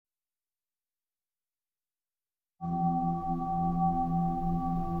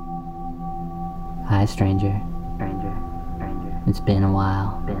Hi, stranger. Stranger, stranger. It's been a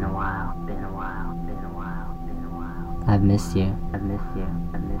while. Been a while, been a while, been a while, been a while. I've missed you. I've missed you,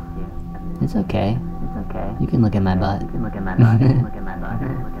 I've missed you, I've missed It's you. okay. It's okay. You can look at my butt. You can look at my butt, look at my butt,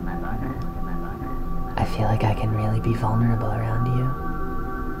 look at my butt, look at my butt. I feel like I can really be vulnerable around you.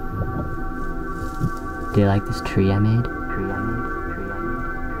 Do you like this tree I made? Tree I made, tree I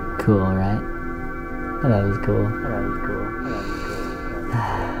made. Cool, right? Oh, that was cool. That was cool, that was cool.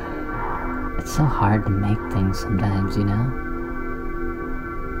 It's so hard to make things sometimes, you know?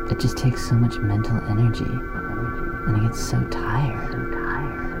 It just takes so much mental energy. And I get so tired. So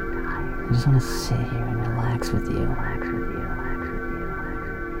tired, so tired. I just want to sit here and relax with you. Relax with you, relax with you, relax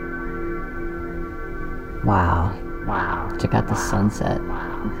with you. Wow. Wow. Check out the sunset.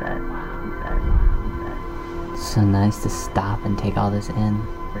 Wow. Sunset, wow, sunset, wow, sunset. It's so nice to stop and take all this in.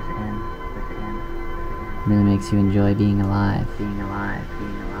 This in, this in. It really makes you enjoy being alive. Being alive,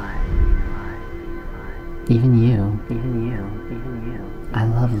 being alive, being alive, being alive. Even you. Even you, even you. I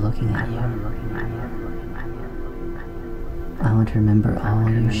love looking I at you. love looking at you, looking at you, looking at you. I want to remember I all want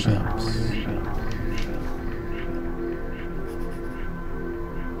to your remember all shapes. your shapes.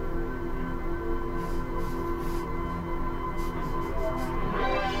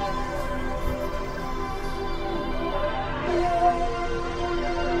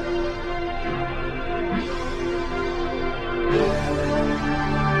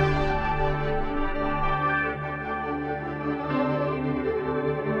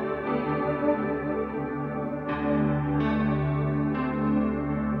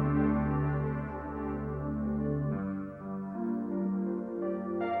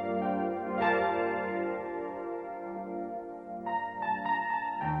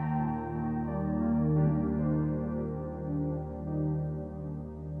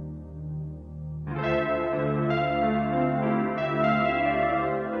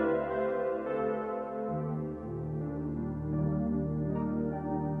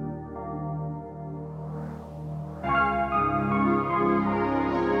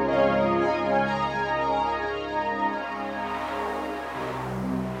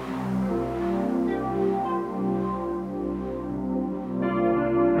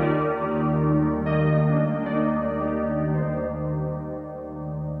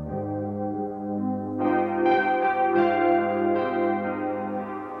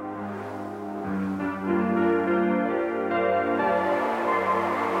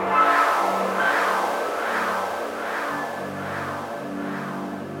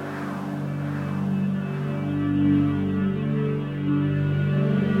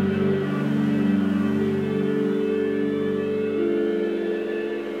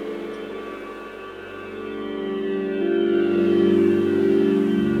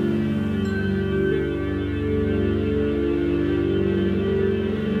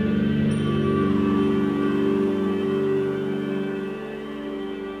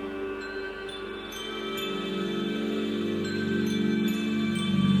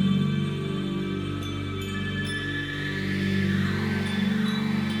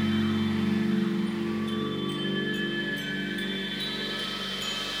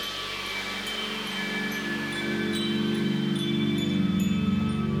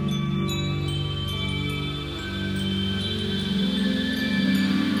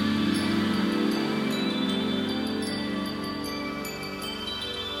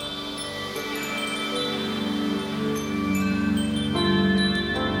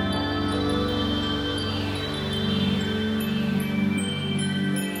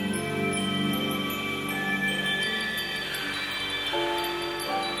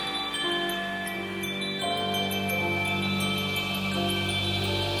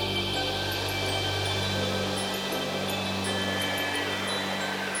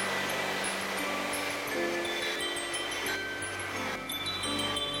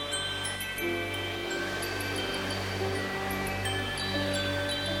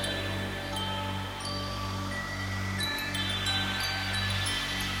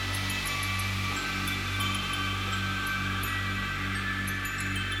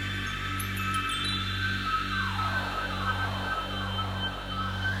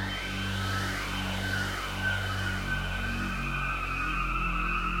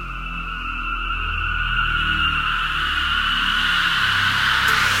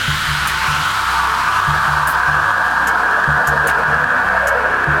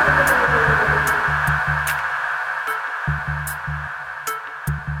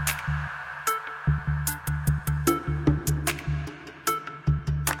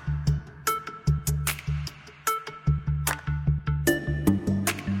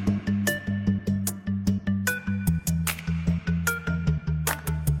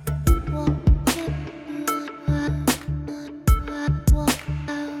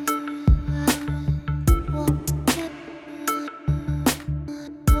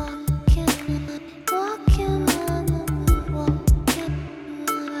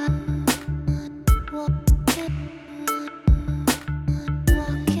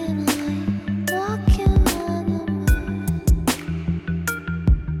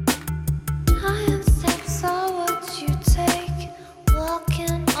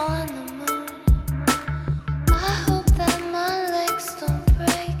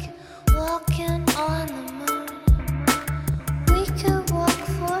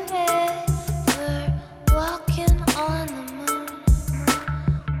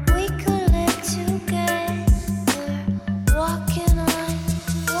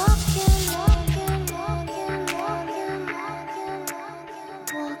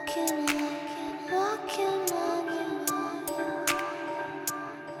 Walking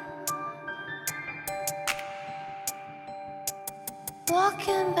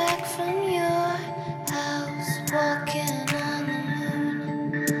back from your house, walking on the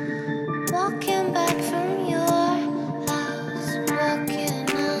moon. Walking back from your house, walking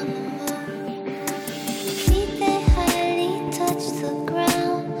on the moon. Feet they hardly touch the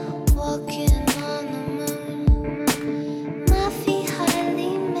ground, walking on the moon. My feet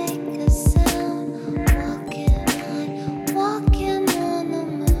hardly make a sound, walking on the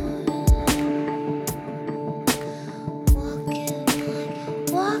moon.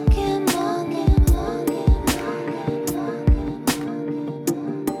 Walking on the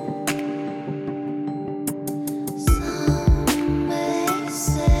Some may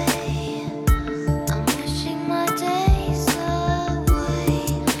say I'm wishing my days away.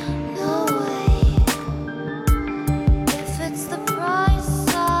 No way. If it's the price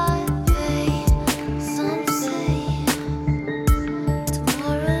I pay, some say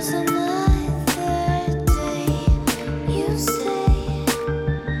tomorrow's another day. You say.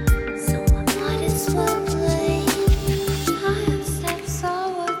 So I might as well play. Giant steps are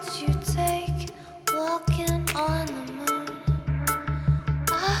what you take, walking on the moon.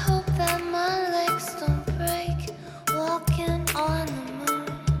 I hope that my legs don't break, walking on the moon.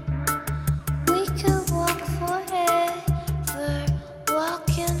 We could walk forever,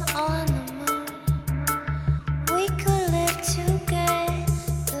 walking on the moon. We could live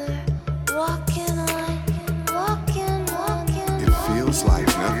together, walking on. It feels like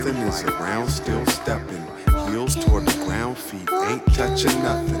nothing is around, still stepping. Heels toward the ground, feet ain't touching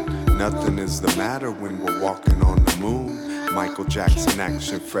nothing. Nothing is the matter when we're walking on the moon. Michael Jackson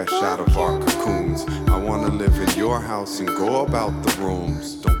action, fresh out of our cocoons. I wanna live in your house and go about the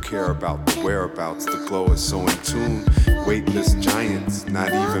rooms. Don't care about the whereabouts, the glow is so in tune. Weightless giants, not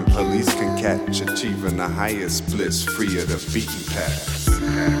even police can catch. Achieving the highest bliss, free of the beaten path.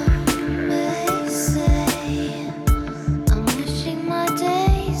 May say I'm wishing my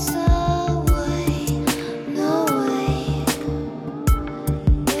days away. No way.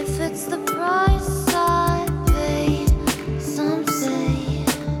 If it's the price I pay, some say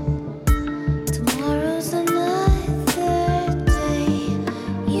tomorrow's another day.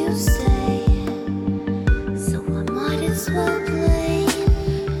 You say, so I might as well play.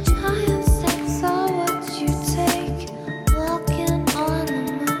 Giant steps are what you take, walking on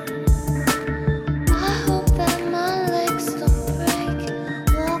the moon.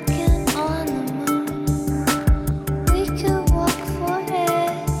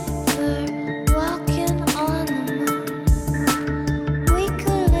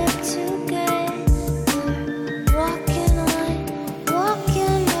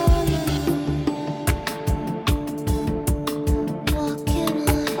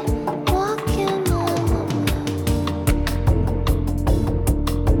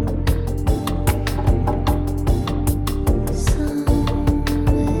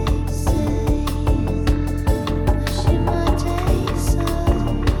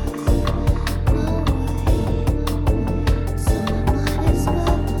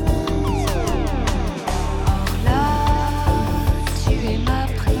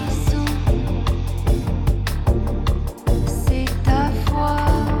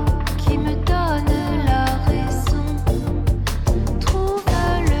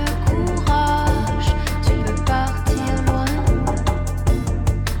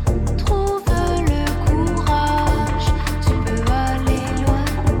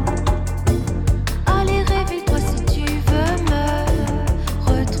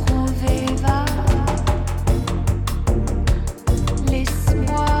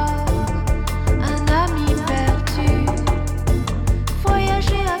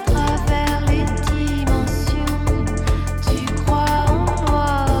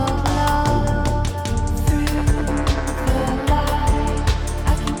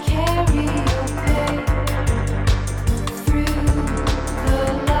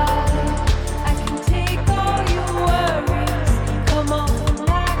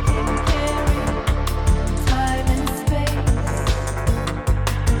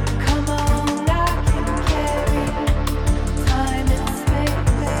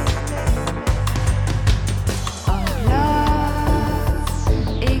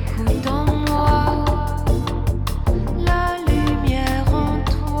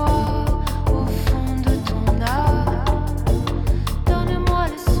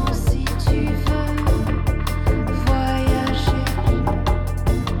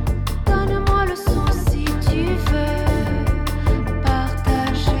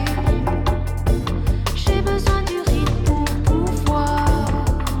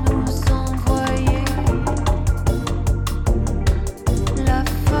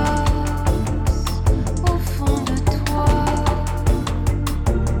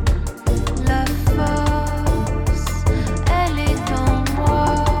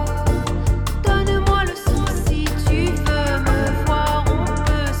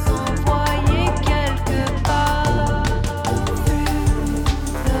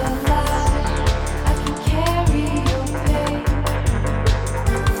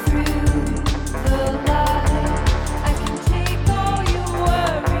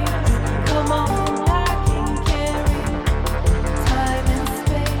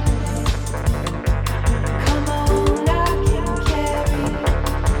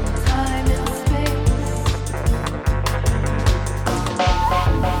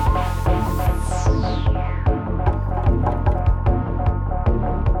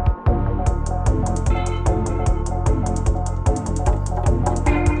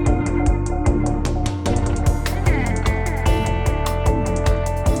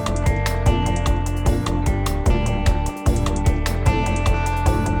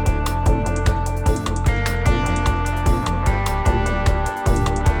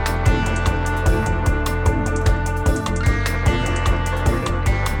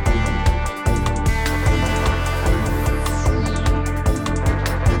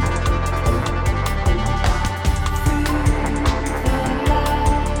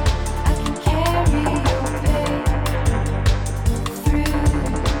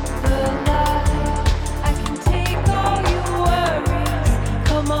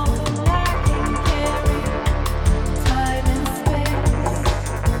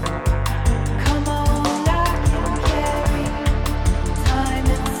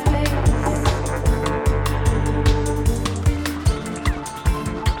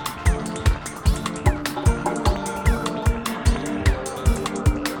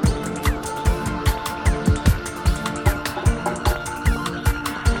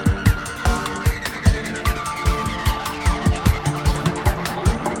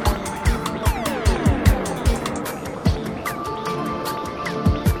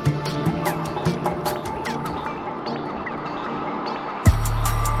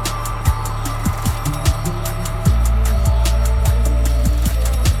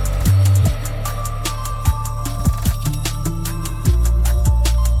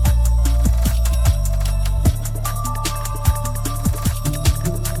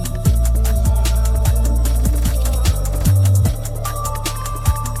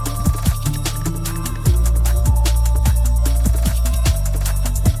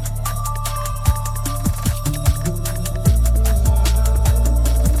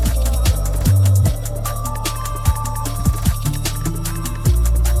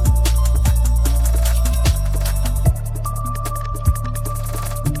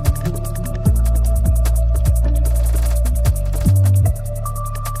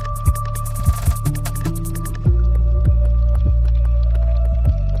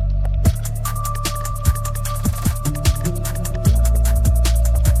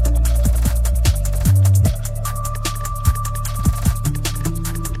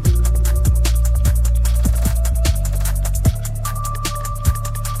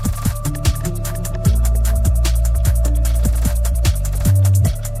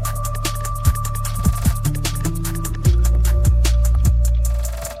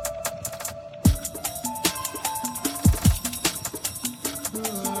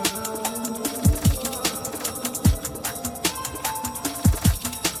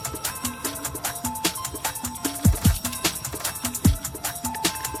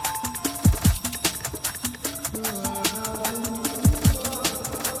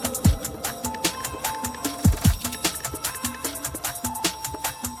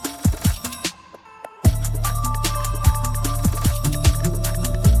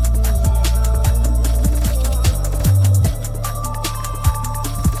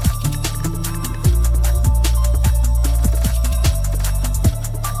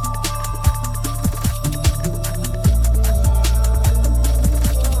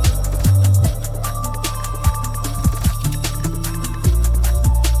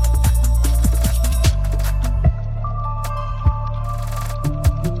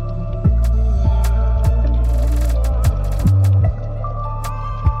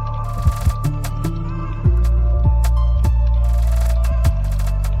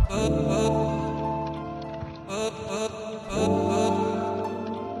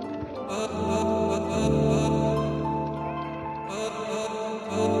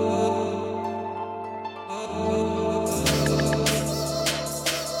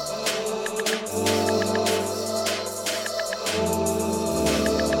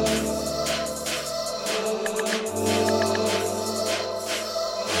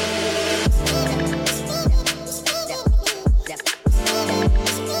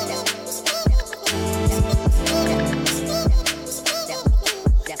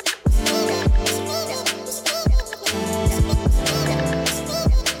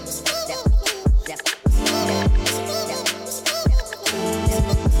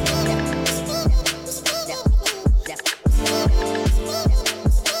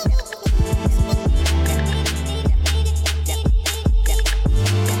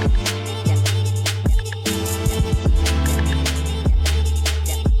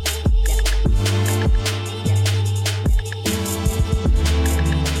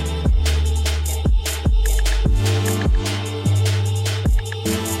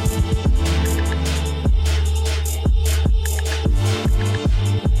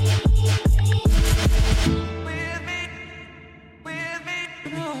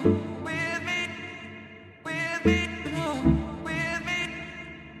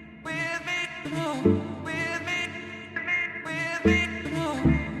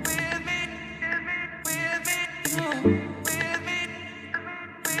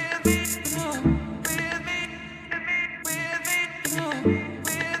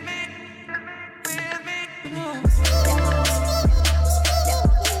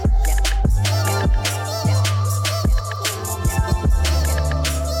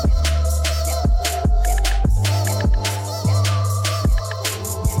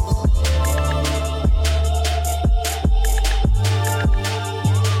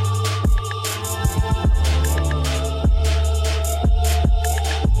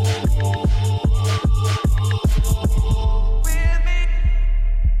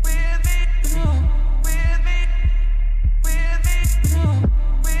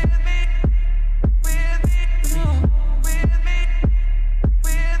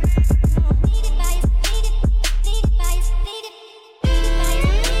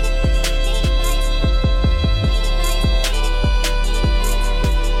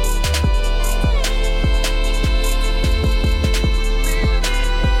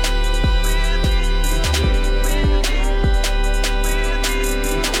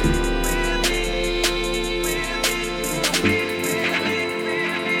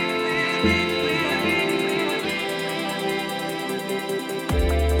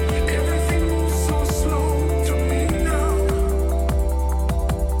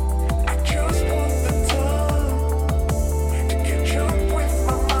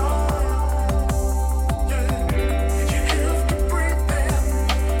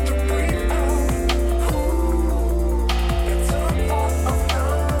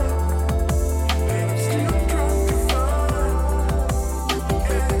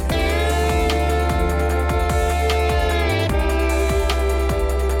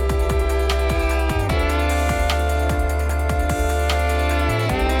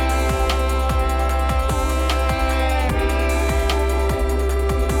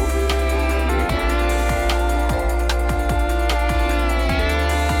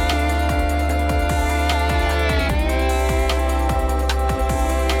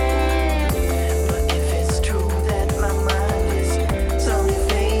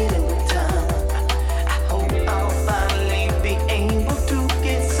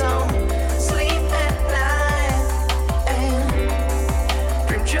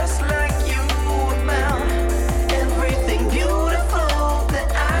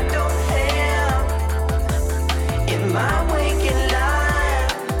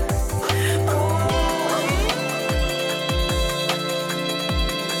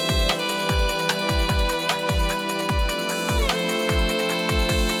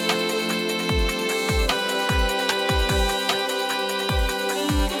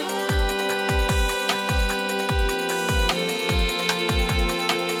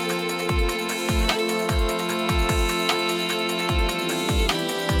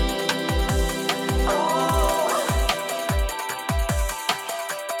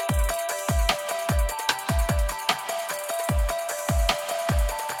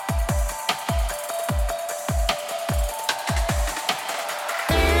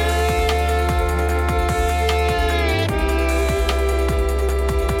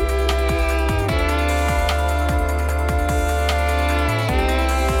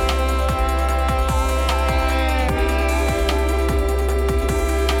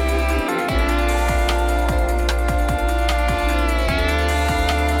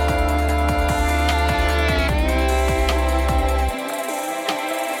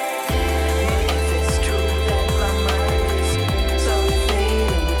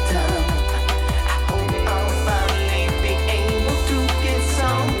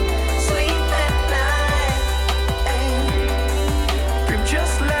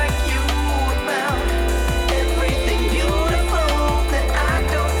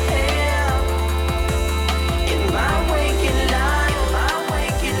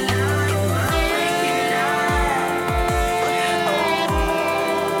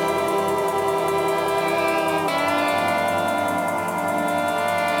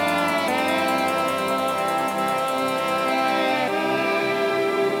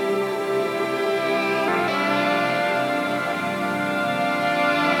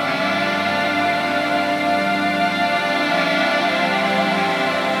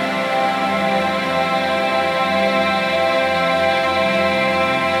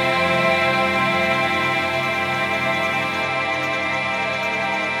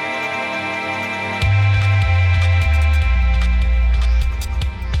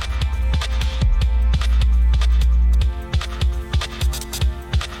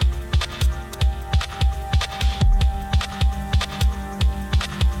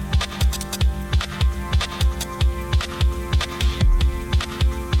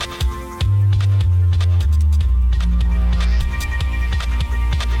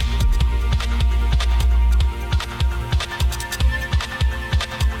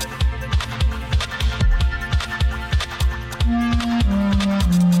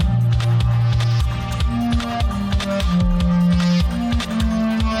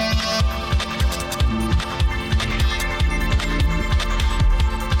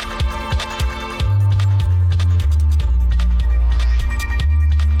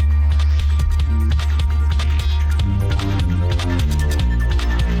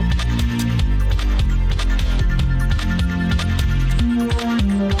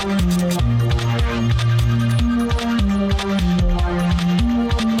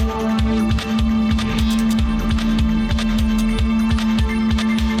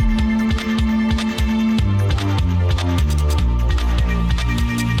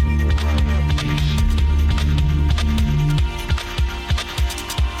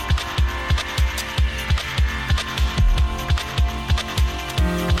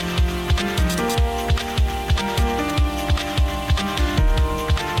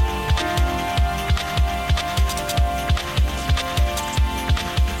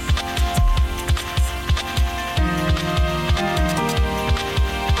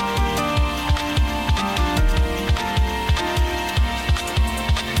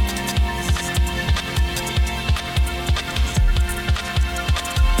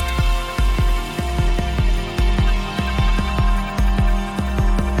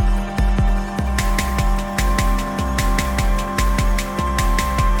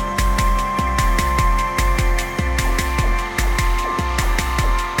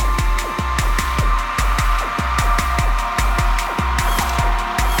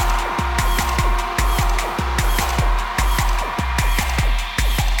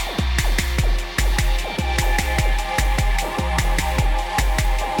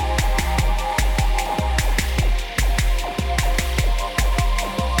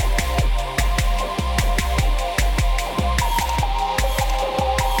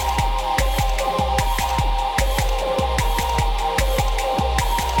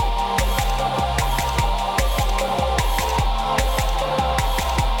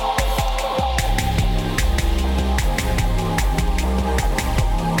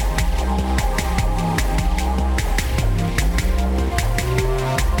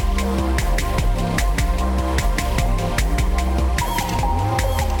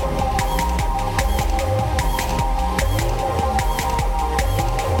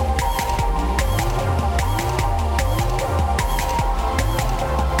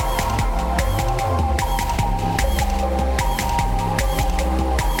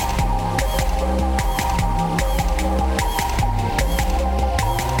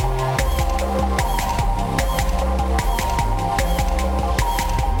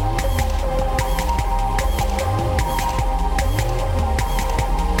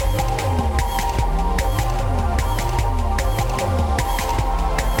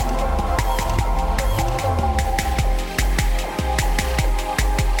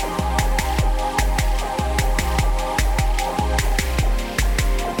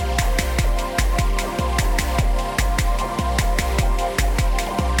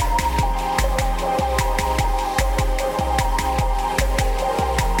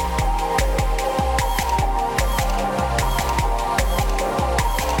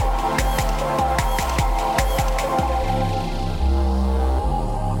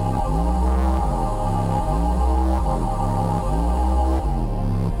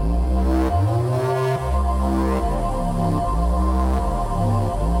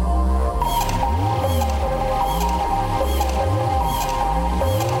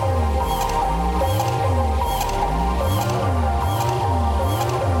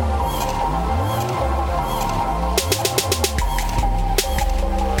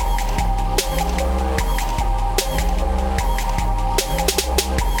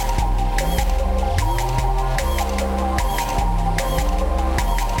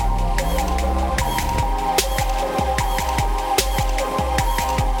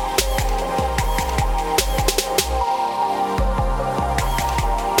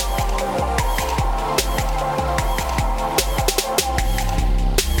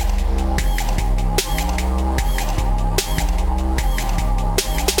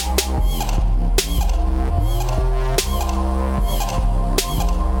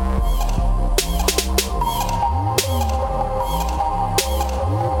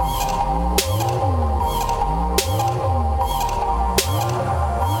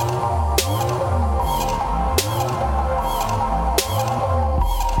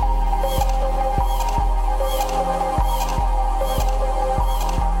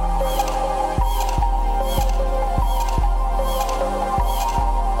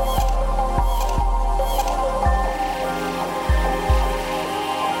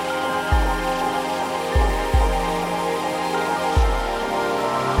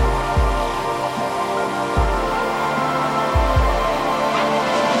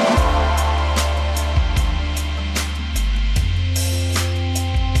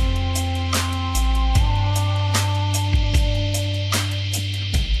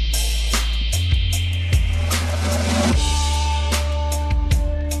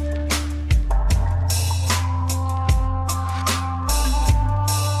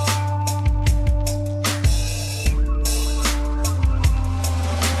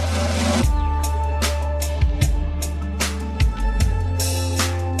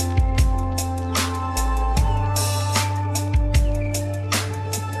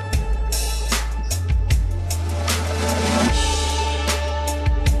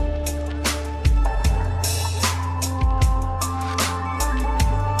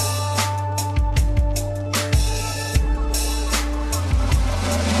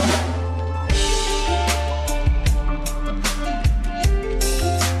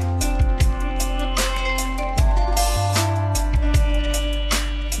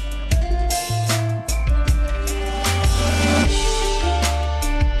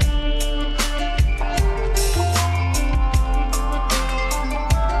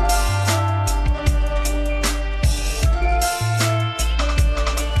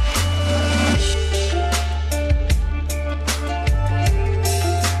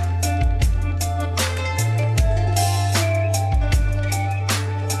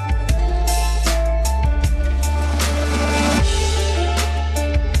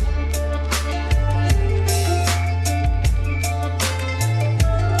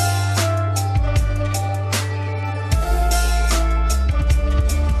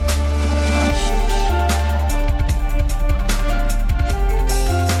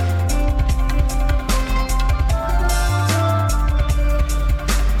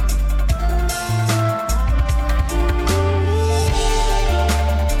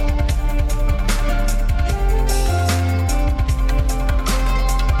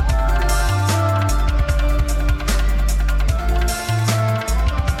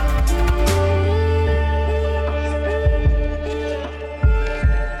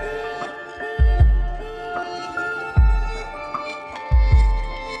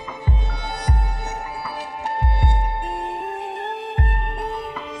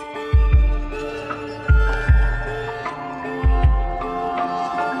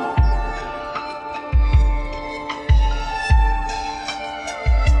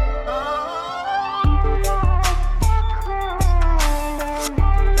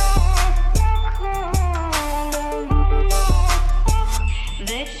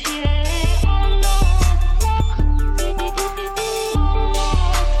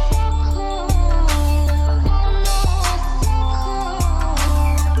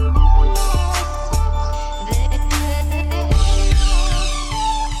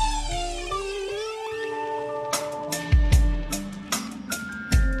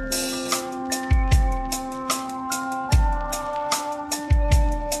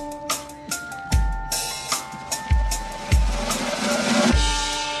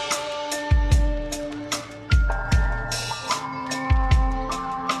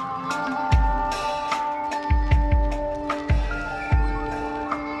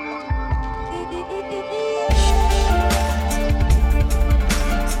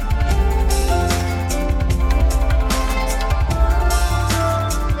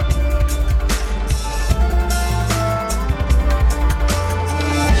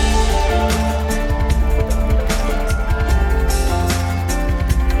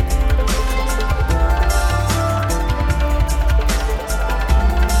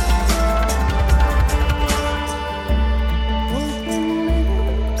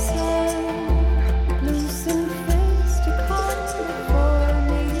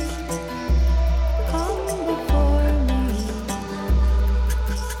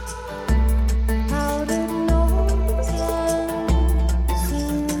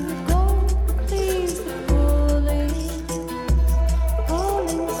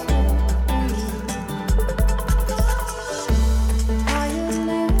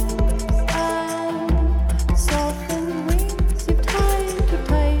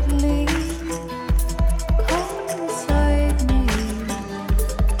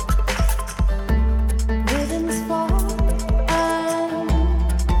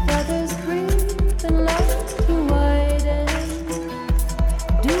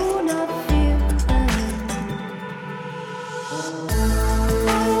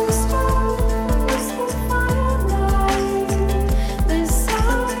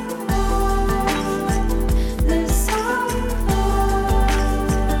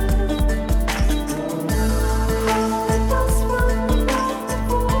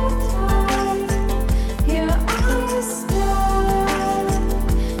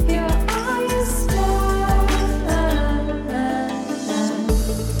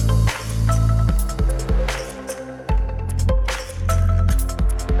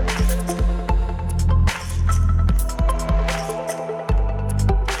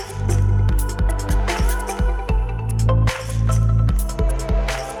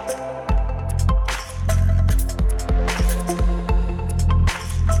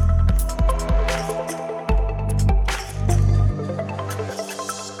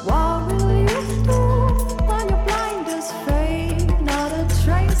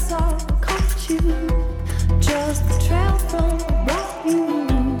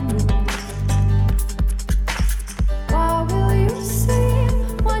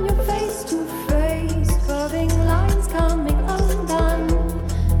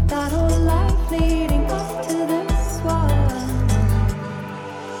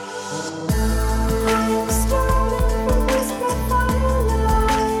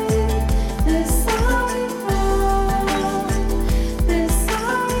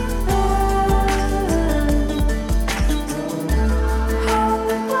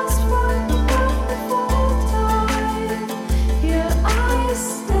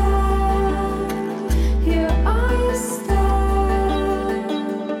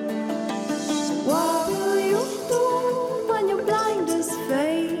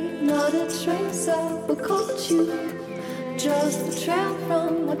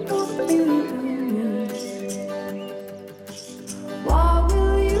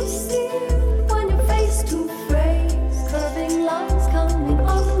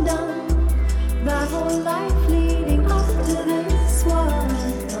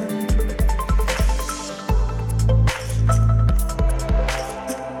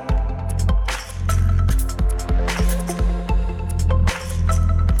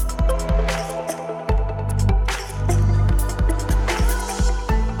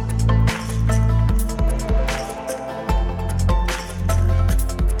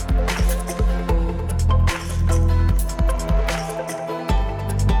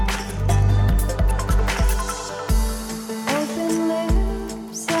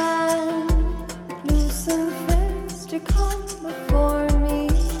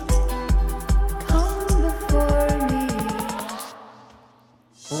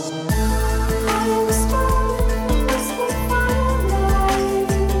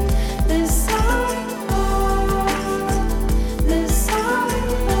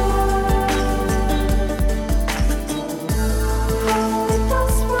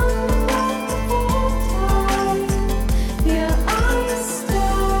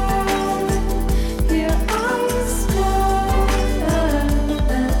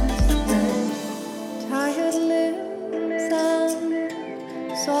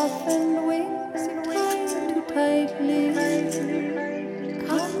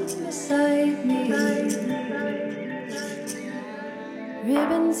 gave me.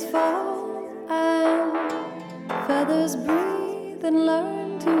 Ribbons fall and feathers breathe and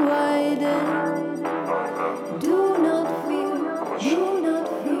learn to widen. Do not fear, do not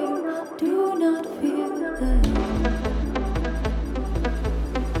fear, do not fear them.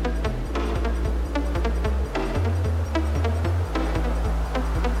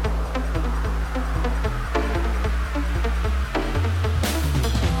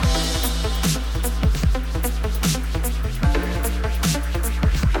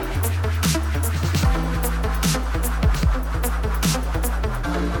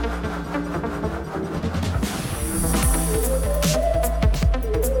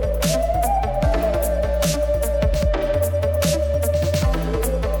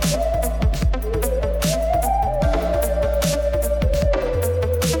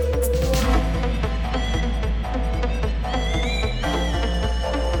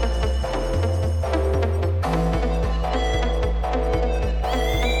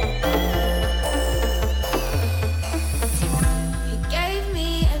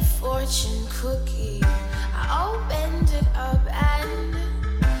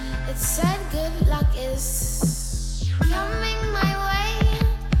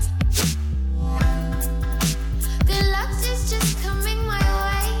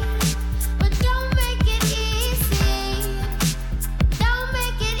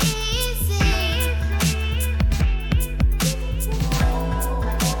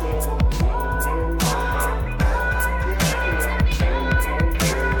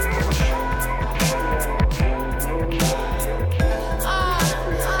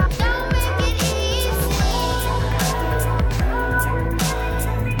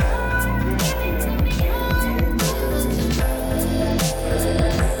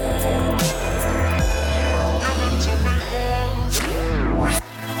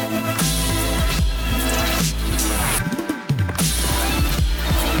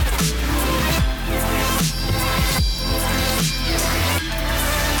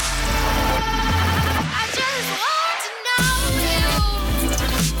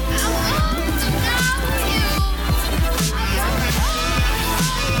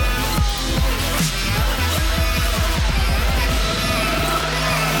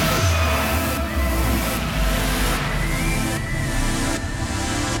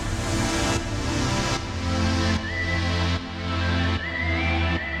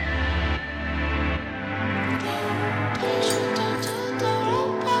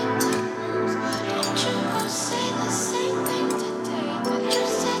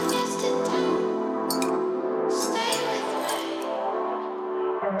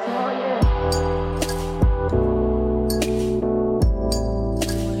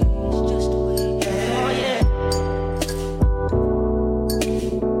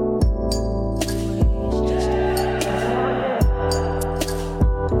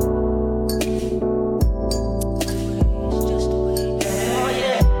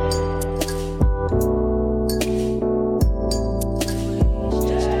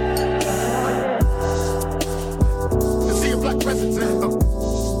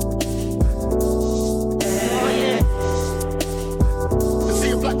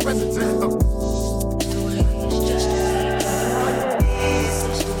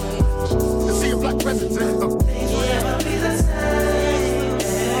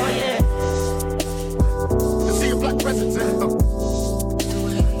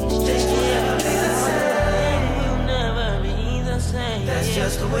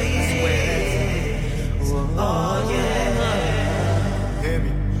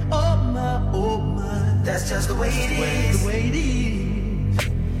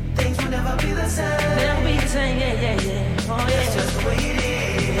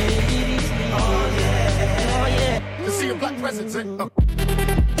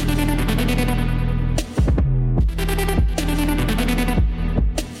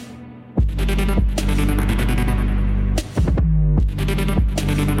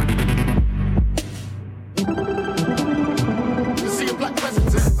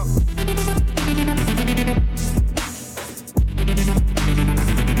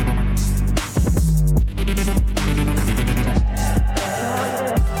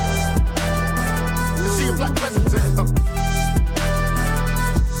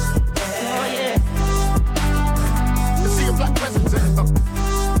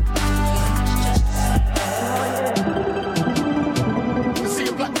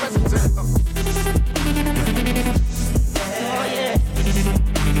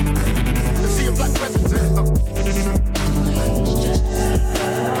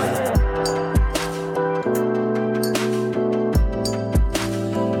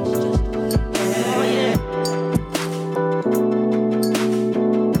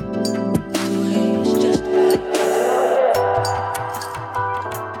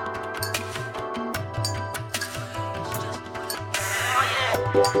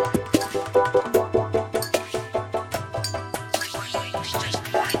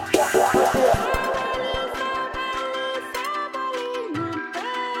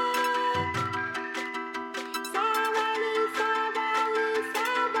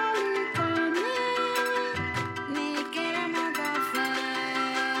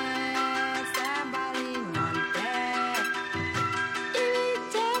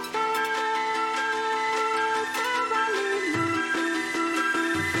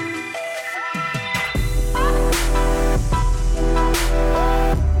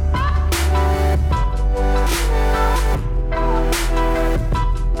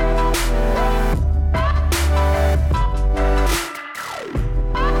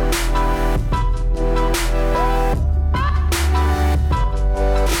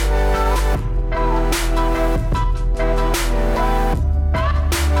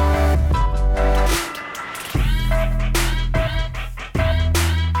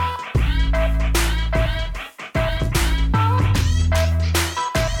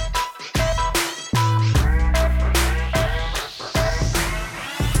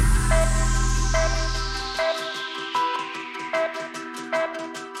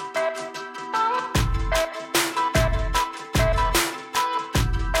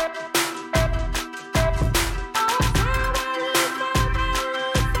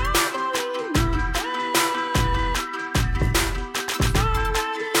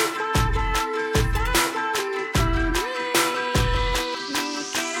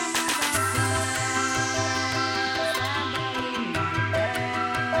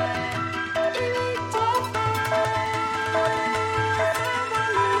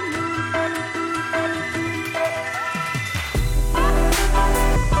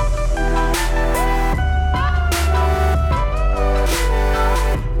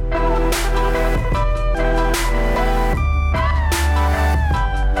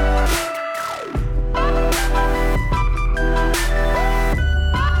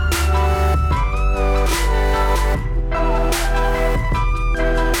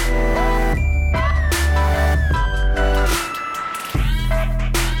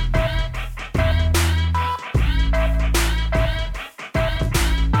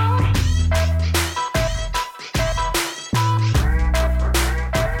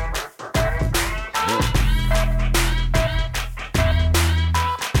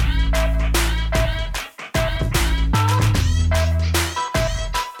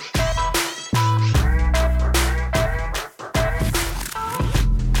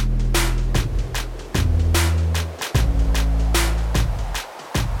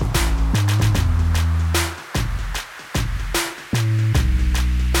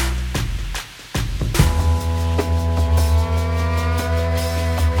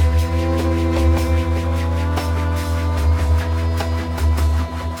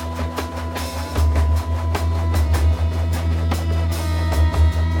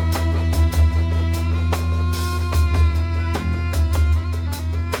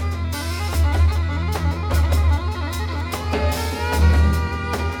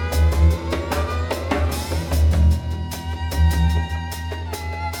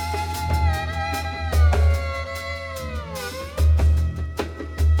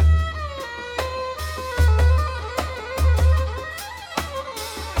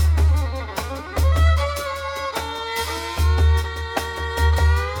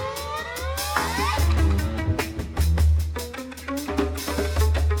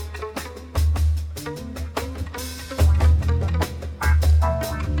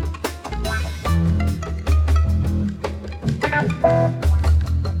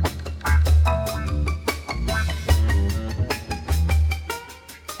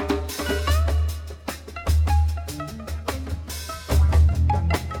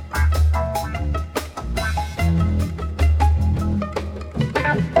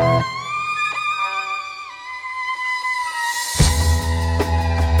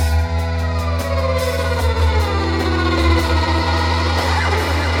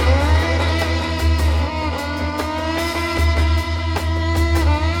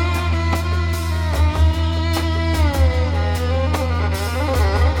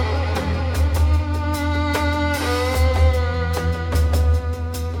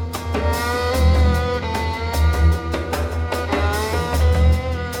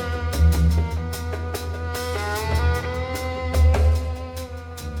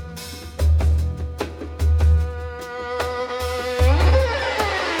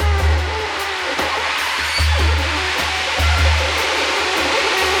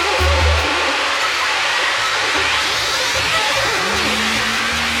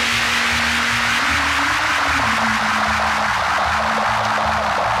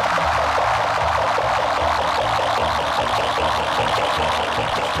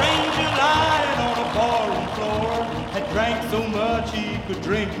 could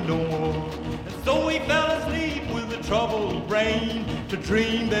drink no more. And so he fell asleep with a troubled brain to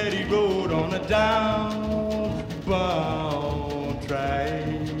dream that he rode on a downbound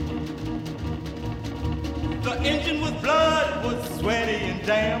train. The engine with blood was sweaty and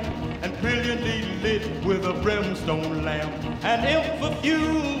damp and brilliantly lit with a brimstone lamp. And if for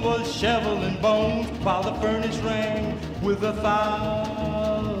fuel was shoveling bones while the furnace rang with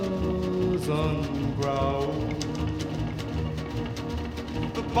 1,000 growls.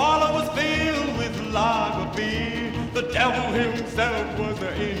 The parlor was filled with lager beer. The devil himself was the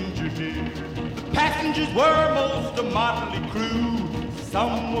engineer. The passengers were most a motley crew.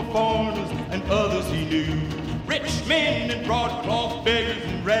 Some were foreigners and others he knew. Rich men in broadcloth, beggars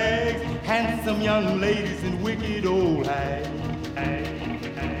in rags, handsome young ladies and wicked old hags.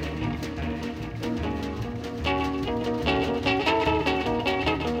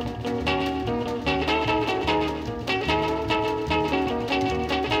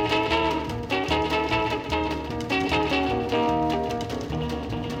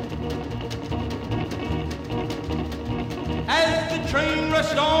 Train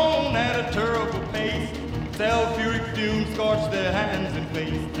rushed on at a terrible pace. Sulfuric fumes scorched their hands and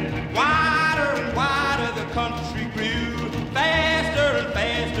face. Wider and wider the country grew. Faster and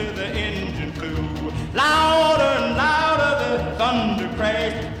faster the engine flew. Louder and louder the thunder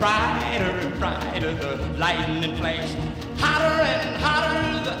crashed. Brighter and brighter the lightning flashed. Hotter and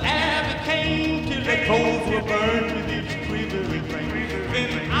hotter the air became till their clothes were burned with each quivering flame.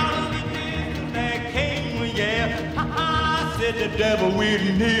 Then out of the distance there came a yell. Said the devil we're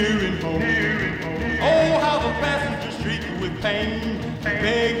nearing home. Oh, how the passengers shrieked with pain,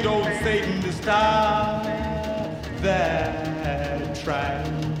 begged old Satan to stop that train.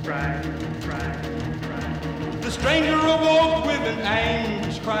 The stranger awoke with an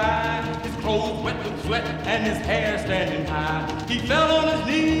anguish cry, his clothes wet with sweat and his hair standing high. He fell on his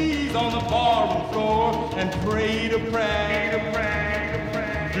knees on the barroom floor and prayed a prayer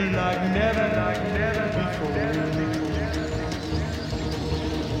like never before.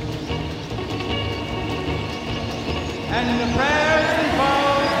 And the prayers and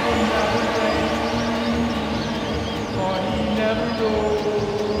vows will never rain, for he never rode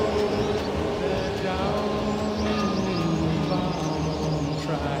that downbound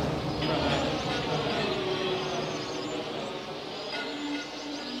train.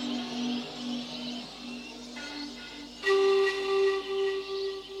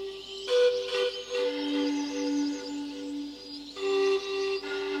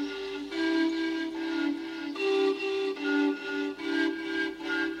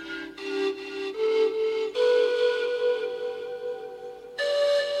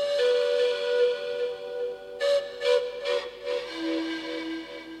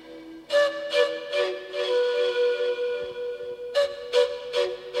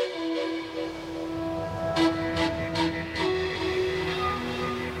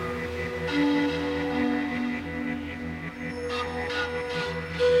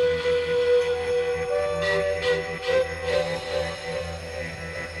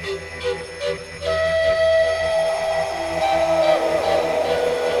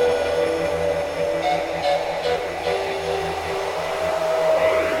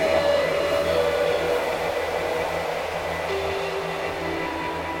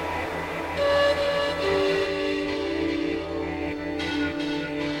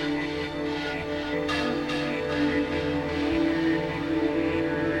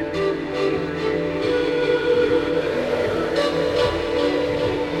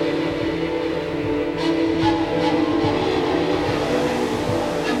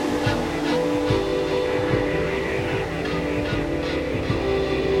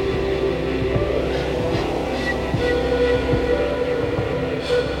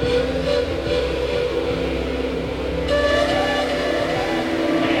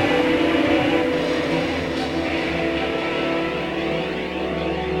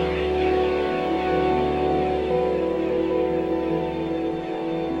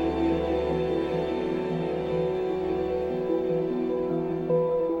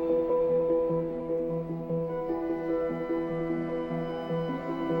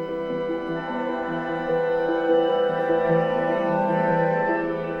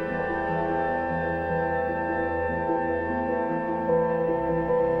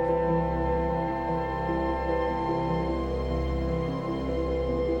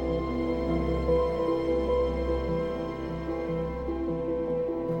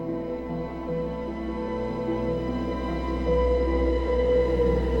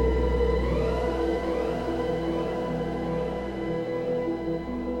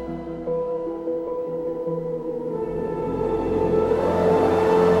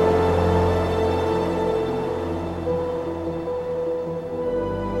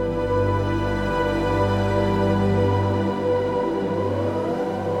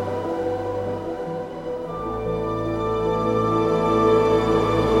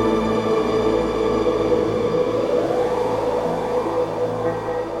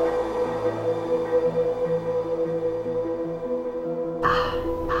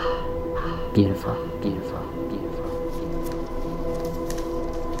 Beautiful, beautiful, beautiful.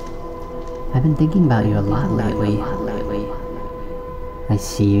 I've been thinking about you a lot lately. I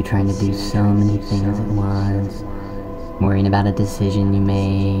see you trying to do so many things at once. Worrying about a decision you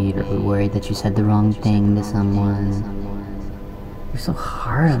made, or worried that you said the wrong thing to someone. You're so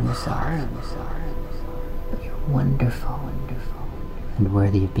hard on yourself. But you're wonderful, and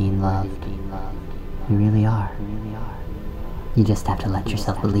worthy of being loved. You really are. You just have to let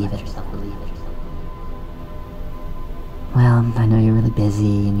yourself believe it. Well, I know you're really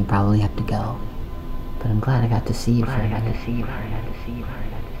busy and you probably have to go. But I'm glad I got to see you for a minute.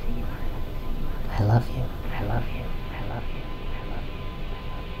 I love you. I love you. I love you. I love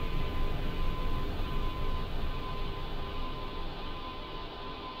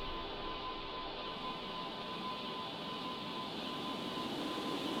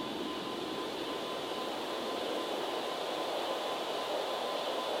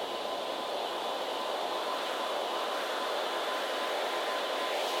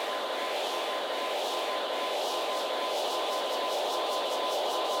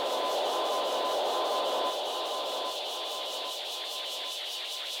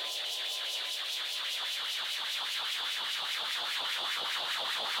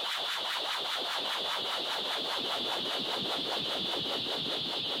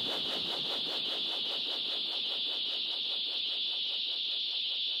you.